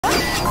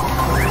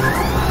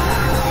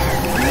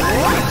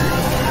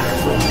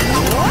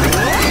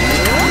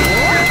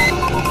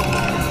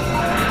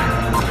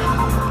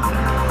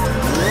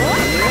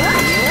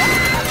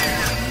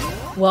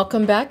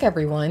Welcome back,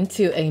 everyone,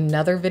 to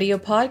another video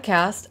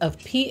podcast of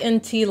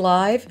PNT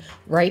Live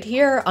right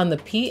here on the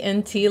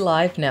PNT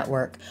Live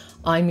network.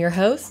 I'm your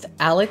host,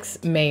 Alex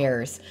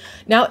Mayers.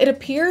 Now, it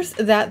appears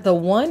that the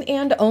one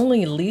and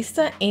only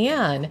Lisa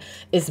Ann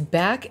is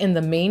back in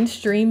the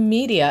mainstream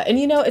media. And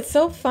you know, it's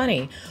so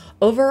funny.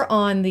 Over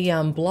on the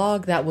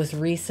blog that was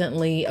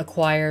recently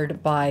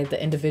acquired by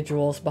the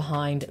individuals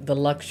behind The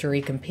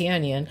Luxury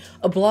Companion,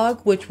 a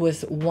blog which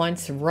was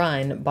once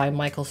run by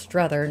Michael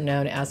Struther,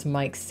 known as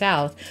Mike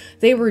South,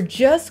 they were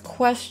just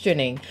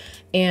questioning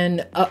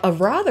in a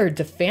rather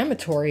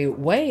defamatory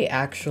way,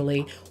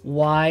 actually,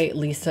 why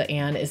Lisa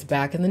Ann is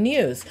back in the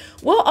news.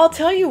 Well, I'll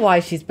tell you why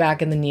she's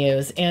back in the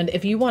news. And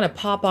if you want to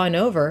pop on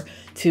over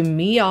to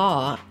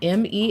meawww.com,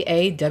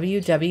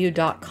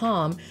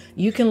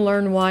 you can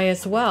learn why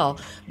as well.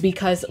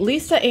 Because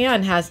Lisa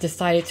Ann has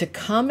decided to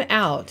come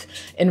out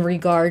in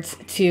regards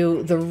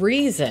to the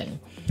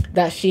reason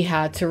that she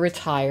had to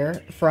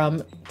retire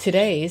from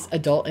today's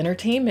adult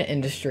entertainment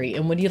industry.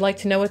 And would you like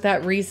to know what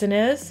that reason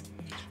is?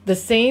 The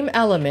same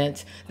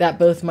element that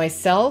both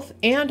myself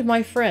and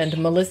my friend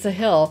Melissa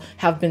Hill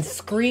have been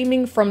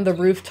screaming from the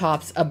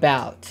rooftops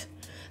about.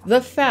 The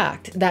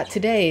fact that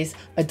today's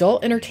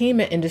adult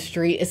entertainment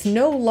industry is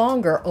no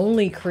longer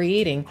only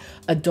creating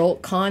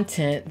adult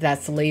content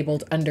that's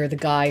labeled under the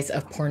guise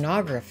of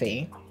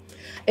pornography.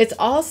 It's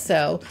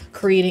also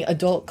creating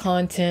adult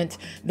content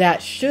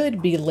that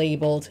should be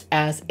labeled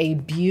as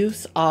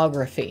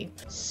abuseography.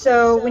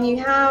 So when you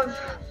have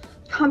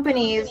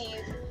companies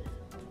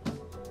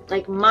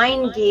like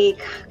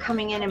MindGeek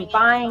coming in and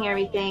buying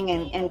everything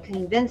and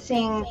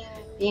convincing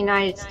the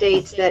United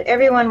States that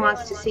everyone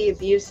wants to see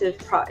abusive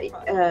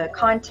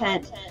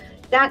content,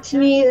 that to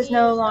me is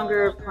no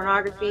longer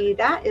pornography.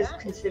 That is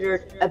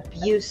considered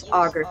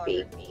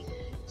abuseography.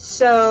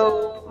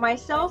 So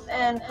myself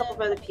and a couple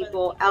of other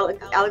people,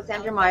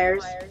 Alexandra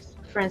Myers,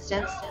 for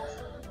instance,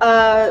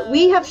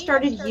 we have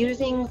started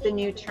using the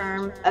new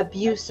term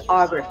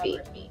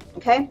abuseography.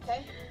 Okay?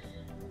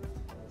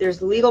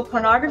 There's legal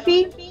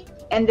pornography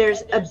and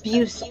there's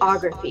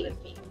abuseography.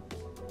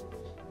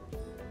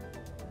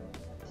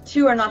 The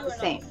two are not the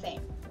same.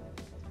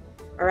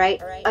 All right?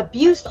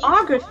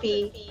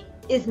 Abuseography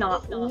is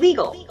not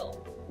legal.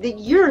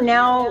 You're on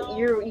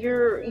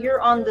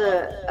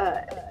the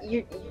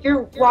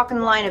you're walking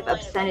the line of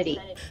obscenity.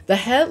 The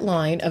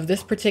headline of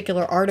this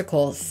particular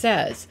article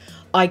says,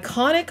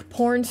 iconic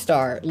porn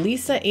star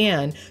Lisa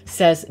Ann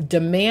says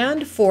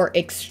demand for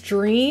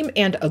extreme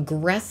and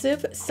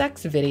aggressive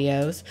sex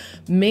videos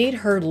made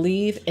her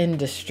leave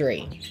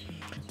industry.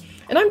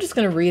 And I'm just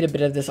going to read a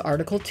bit of this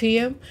article to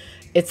you.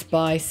 It's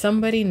by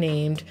somebody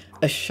named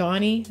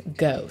Ashani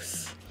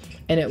Ghost,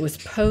 and it was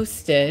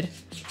posted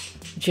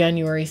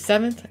January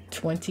 7th,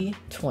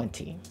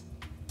 2020.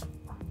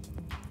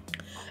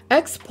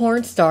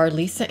 Ex-porn star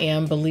Lisa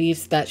Ann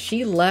believes that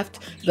she left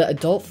the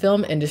adult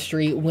film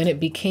industry when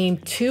it became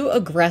too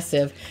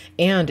aggressive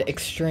and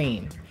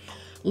extreme.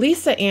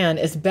 Lisa Ann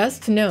is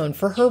best known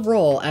for her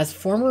role as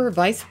former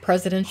vice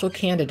presidential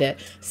candidate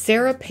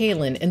Sarah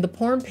Palin in the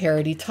porn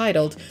parody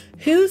titled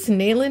Who's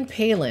Nailin'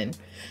 Palin?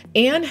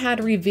 Ann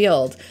had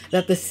revealed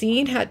that the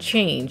scene had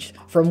changed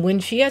from when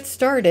she had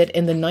started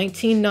in the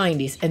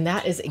 1990s, and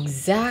that is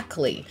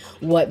exactly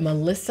what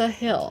Melissa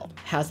Hill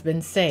has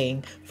been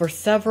saying for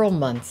several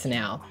months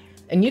now.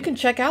 And you can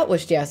check out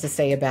what she has to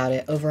say about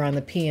it over on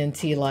the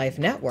PNT Live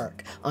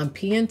network on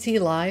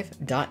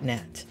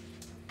pntlive.net.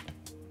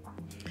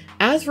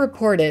 As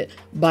reported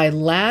by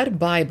Lad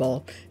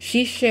Bible,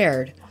 she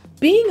shared,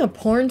 being a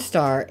porn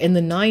star in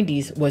the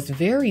 90s was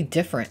very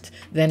different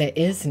than it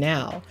is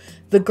now.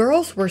 The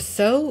girls were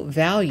so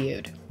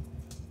valued.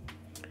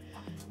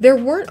 There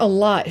weren't a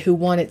lot who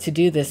wanted to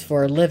do this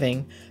for a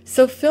living,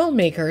 so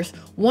filmmakers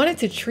wanted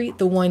to treat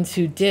the ones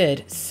who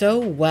did so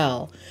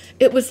well.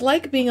 It was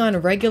like being on a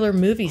regular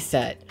movie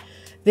set.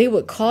 They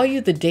would call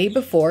you the day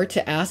before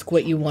to ask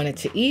what you wanted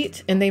to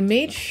eat, and they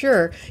made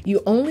sure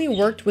you only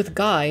worked with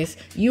guys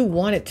you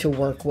wanted to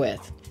work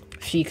with.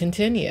 She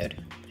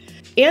continued.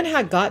 Ann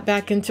had got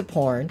back into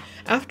porn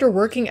after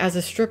working as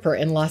a stripper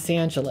in Los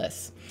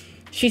Angeles.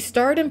 She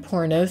starred in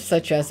pornos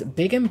such as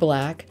Big and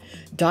Black,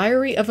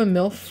 Diary of a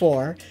MILF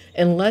 4,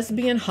 and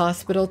Lesbian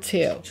Hospital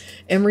 2,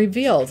 and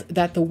revealed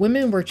that the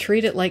women were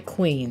treated like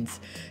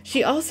queens.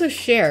 She also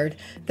shared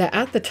that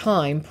at the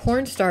time,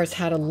 porn stars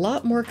had a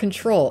lot more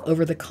control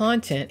over the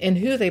content and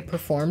who they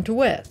performed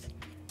with.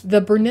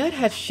 The brunette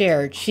had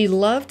shared she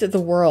loved the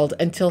world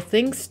until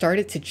things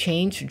started to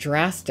change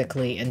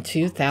drastically in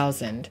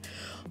 2000.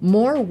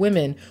 More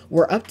women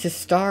were up to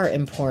star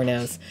in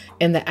pornos,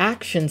 and the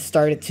action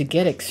started to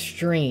get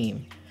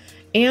extreme.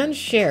 Ann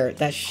shared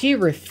that she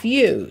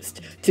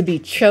refused to be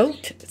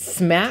choked,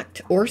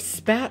 smacked, or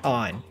spat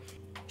on.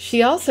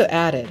 She also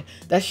added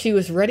that she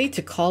was ready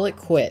to call it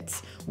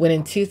quits when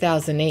in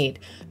 2008,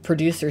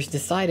 producers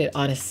decided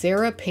on a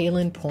Sarah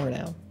Palin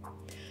porno.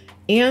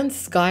 Ann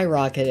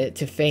skyrocketed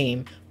to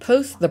fame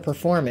post the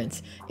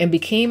performance and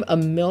became a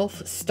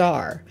MILF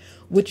star,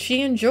 which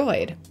she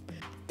enjoyed.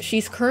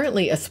 She's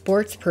currently a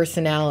sports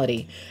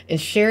personality and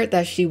shared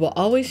that she will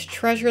always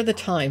treasure the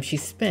time she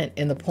spent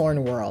in the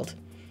porn world.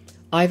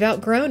 I've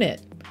outgrown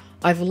it.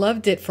 I've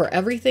loved it for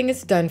everything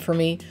it's done for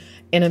me,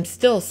 and I'm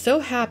still so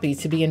happy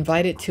to be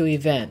invited to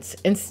events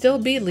and still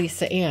be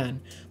Lisa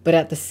Ann, but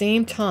at the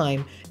same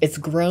time, it's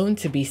grown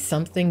to be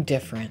something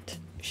different,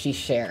 she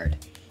shared.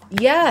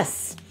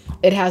 Yes,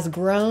 it has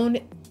grown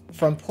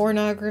from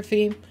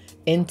pornography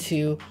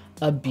into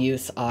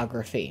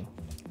abuseography.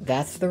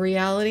 That's the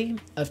reality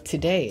of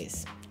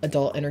today's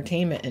adult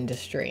entertainment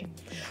industry.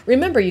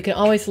 Remember, you can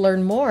always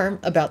learn more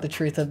about the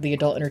truth of the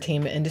adult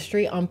entertainment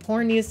industry on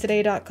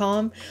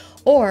pornnewstoday.com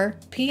or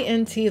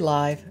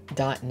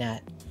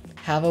PNTLIVE.net.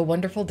 Have a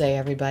wonderful day,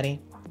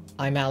 everybody.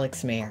 I'm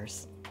Alex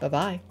Mayers.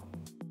 Bye-bye.